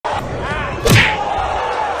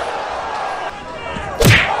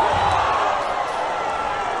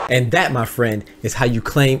And that, my friend, is how you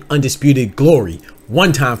claim undisputed glory.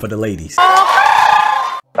 One time for the ladies. If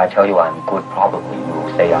I tell you I'm good, probably you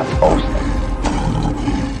will say I'm boasting.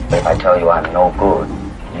 But if I tell you I'm no good,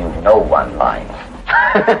 you know one line.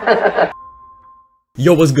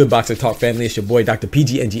 Yo, what's good, Boxer Talk family? It's your boy, Dr.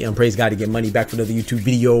 PGNGM. Praise God to get money back for another YouTube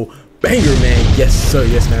video. Banger, man. Yes, sir.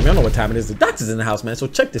 Yes, man. I don't know what time it is. The doctor's in the house, man. So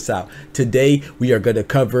check this out. Today, we are going to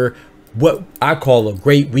cover what I call a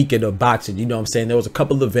great weekend of boxing. You know what I'm saying? There was a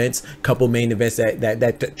couple events, couple main events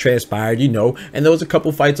that transpired, you know, and there was a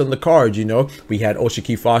couple fights on the card, you know. We had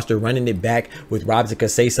O'Shaquie Foster running it back with Robson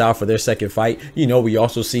Conceição for their second fight. You know, we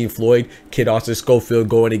also seen Floyd Kid Austin Schofield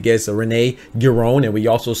going against Renee Giron, and we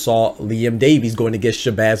also saw Liam Davies going against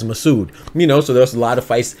Shabazz Massoud. You know, so there's a lot of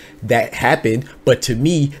fights that happened, but to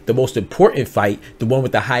me, the most important fight, the one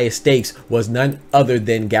with the highest stakes, was none other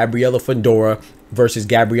than Gabriela Fundora versus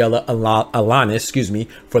Gabriela Alaniz, excuse me,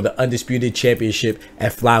 for the undisputed championship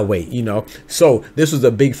at flyweight. You know, so this was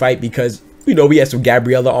a big fight because, you know, we had some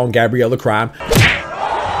Gabriela on Gabriela crime.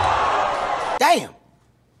 Damn.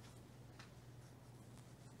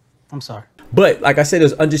 I'm sorry. But like I said,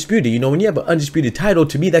 it's undisputed. You know, when you have an undisputed title,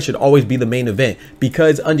 to me, that should always be the main event,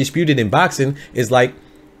 because undisputed in boxing is like,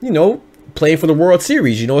 you know, playing for the World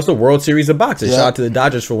Series. You know, it's the World Series of boxing. Shout out to the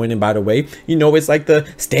Dodgers for winning, by the way. You know, it's like the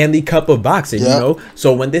Stanley Cup of boxing, you know.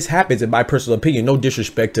 So when this happens, in my personal opinion, no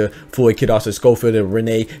disrespect to Floyd Kid Austin Schofield and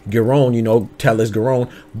Renee Giron, you know, Tellers Giron,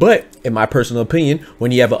 but in my personal opinion,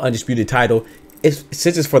 when you have an undisputed title,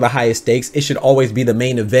 since it's for the highest stakes, it should always be the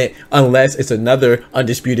main event, unless it's another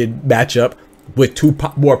undisputed matchup with two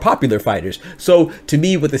more popular fighters. So to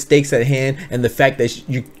me, with the stakes at hand and the fact that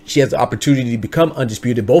she has the opportunity to become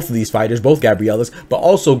undisputed, both of these fighters, both Gabrielas, but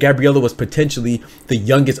also Gabriela was potentially the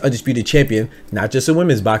youngest undisputed champion, not just in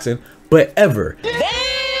women's boxing, but ever.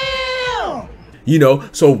 Damn! You know,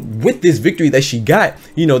 so with this victory that she got,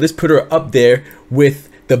 you know, this put her up there with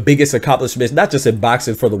the biggest accomplishments, not just in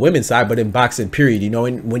boxing for the women's side, but in boxing period. You know,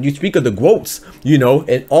 and when you speak of the GWOATs, you know,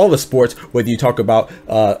 in all the sports, whether you talk about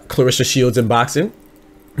Clarissa Shields in boxing,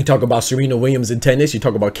 you talk about Serena Williams in tennis, you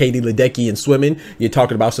talk about Katie Ledecky in swimming, you're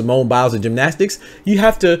talking about Simone Biles in gymnastics, you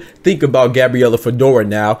have to think about Gabriela Fundora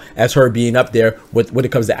now as her being up there when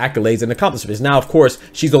it comes to accolades and accomplishments. Now, of course,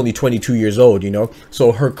 she's only 22 years old, you know,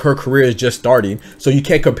 so her career is just starting, so you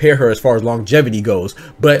can't compare her as far as longevity goes.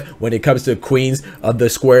 But when it comes to queens of the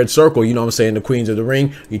squared circle, you know what I'm saying, the queens of the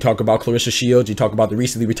ring, you talk about Clarissa Shields, you talk about the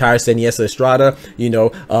recently retired Seniesa Estrada, you know,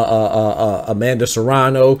 Amanda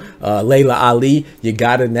Serrano, Layla Ali. You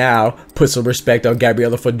gotta now put some respect on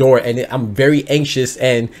Gabriela Fundora, and I'm very anxious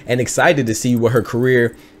and excited to see what her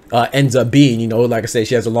career ends up being. You know, like I said,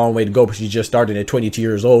 she has a long way to go, but she just started at 22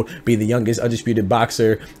 years old. Being the youngest undisputed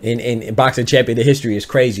boxer in boxing champion in history is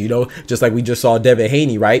crazy. You know, just like we just saw Devin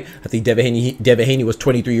Haney, right? I think Devin Haney was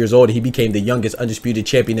 23 years old and he became the youngest undisputed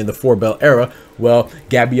champion in the 4-belt era. Well,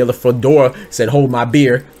 Gabriela Fundora said, hold my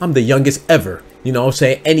beer, I'm the youngest ever. You know what I'm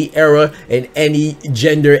saying? Any era and any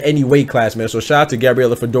gender, any weight class, man. So shout out to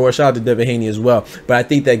Gabriela Fundora, shout out to Devin Haney as well. But I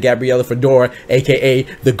think that Gabriela Fundora, aka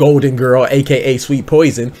the Golden Girl, aka Sweet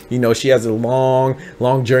Poison, you know, she has a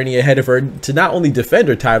long journey ahead of her to not only defend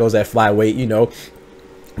her titles at flyweight, you know,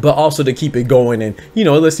 but also to keep it going, and, you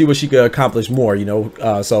know, let's see what she could accomplish more, you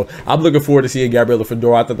know. So I'm looking forward to seeing Gabriela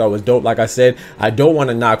Fundora. I thought that was dope. Like I said, I don't want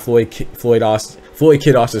to knock Floyd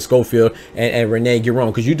Kid Austin Schofield and Renee Giron,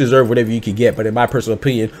 because you deserve whatever you could get. But in my personal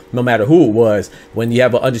opinion, no matter who it was, when you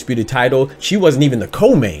have an undisputed title, she wasn't even the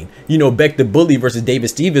co-main. You know, Beck the Bully versus David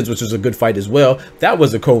Stevens, which was a good fight as well, that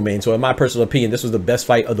was a co-main. So in my personal opinion, this was the best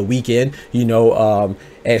fight of the weekend, you know.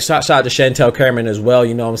 And shout out to Chantel Cameron as well,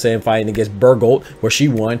 you know what I'm saying, fighting against Bergolt, where she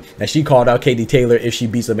won. And she called out Katie Taylor if she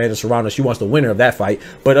beats Amanda Serrano. She wants the winner of that fight.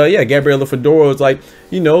 But yeah, Gabriela Fundora was like,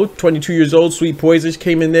 you know, 22 years old, Sweet Poison,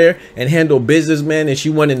 came in there and handled business, man. And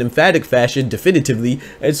she won in emphatic fashion, definitively.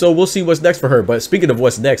 And so we'll see what's next for her. But speaking of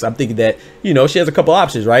what's next, I'm thinking that, you know, she has a couple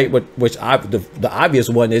options, right? The obvious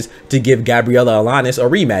one is to give Gabriela Alaniz a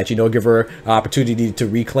rematch, you know, give her an opportunity to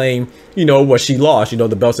reclaim, you know, what she lost, you know,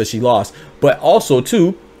 the belts that she lost. But also,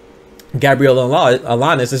 too, Gabriela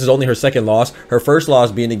Alaniz, this is only her second loss. Her first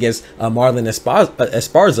loss being against Marlon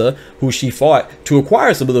Esparza, who she fought to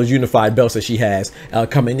acquire some of those unified belts that she has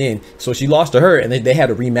coming in. So she lost to her, and they had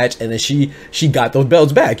a rematch, and then she got those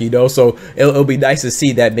belts back, you know. So it'll be nice to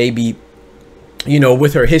see that maybe you know,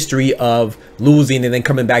 with her history of losing and then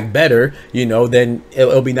coming back better, you know, then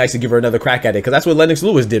it'll be nice to give her another crack at it. Because that's what Lennox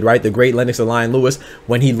Lewis did, right? The great Lennox the Lion Lewis,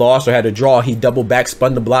 when he lost or had a draw, he doubled back,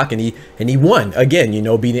 spun the block, and he won again, you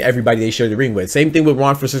know, beating everybody they shared the ring with. Same thing with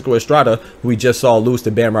Juan Francisco Estrada, who we just saw lose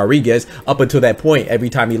to Bam Rodriguez. Up until that point, every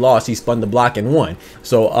time he lost, he spun the block and won.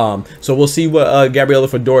 So so we'll see what Gabriela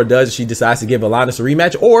Fundora does if she decides to give Alaniz a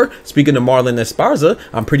rematch. Or, speaking of Marlon Esparza,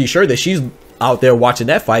 I'm pretty sure that she's out there watching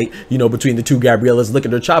that fight, you know, between the two Gabrielas,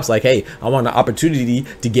 looking at her chops like, hey, I want an opportunity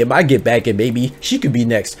to get my get back, and maybe she could be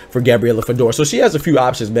next for Gabriela Fundora. So she has a few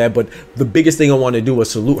options, man, but the biggest thing I want to do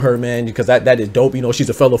is salute her, man, because that is dope. You know, she's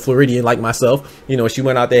a fellow Floridian like myself. You know, she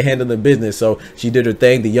went out there handling business, so she did her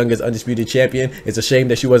thing, the youngest undisputed champion. It's a shame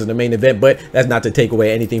that she wasn't the main event, but that's not to take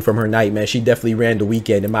away anything from her night, man. She definitely ran the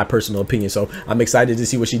weekend, in my personal opinion, so I'm excited to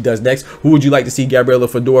see what she does next. Who would you like to see Gabriela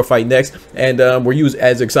Fundora fight next? And were you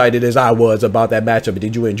as excited as I was about that matchup?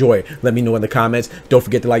 Did you enjoy it? Let me know in the comments. Don't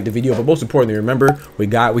forget to like the video, but most importantly, remember, we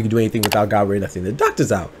can do anything without God. We're nothing. The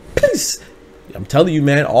doctor's out. Peace. I'm telling you,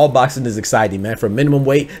 man, all boxing is exciting, man. From minimum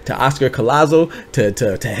weight to Oscar Collazo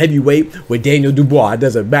to heavyweight with Daniel Dubois. It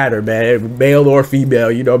doesn't matter, man, male or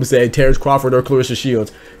female. You know what I'm saying? Terrence Crawford or Clarissa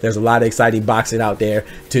Shields. There's a lot of exciting boxing out there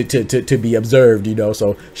to be observed, you know.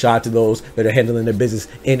 So shout out to those that are handling their business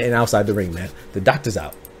in and outside the ring, man. The doctor's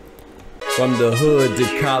out. From the hood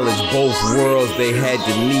to college, both worlds they had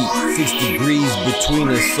to meet. 6 degrees between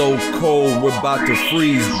us, so cold we're about to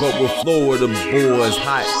freeze. But we're Florida boys,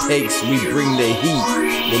 hot takes, we bring the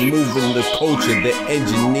heat. We're moving the culture, the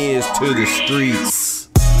engineers to the streets.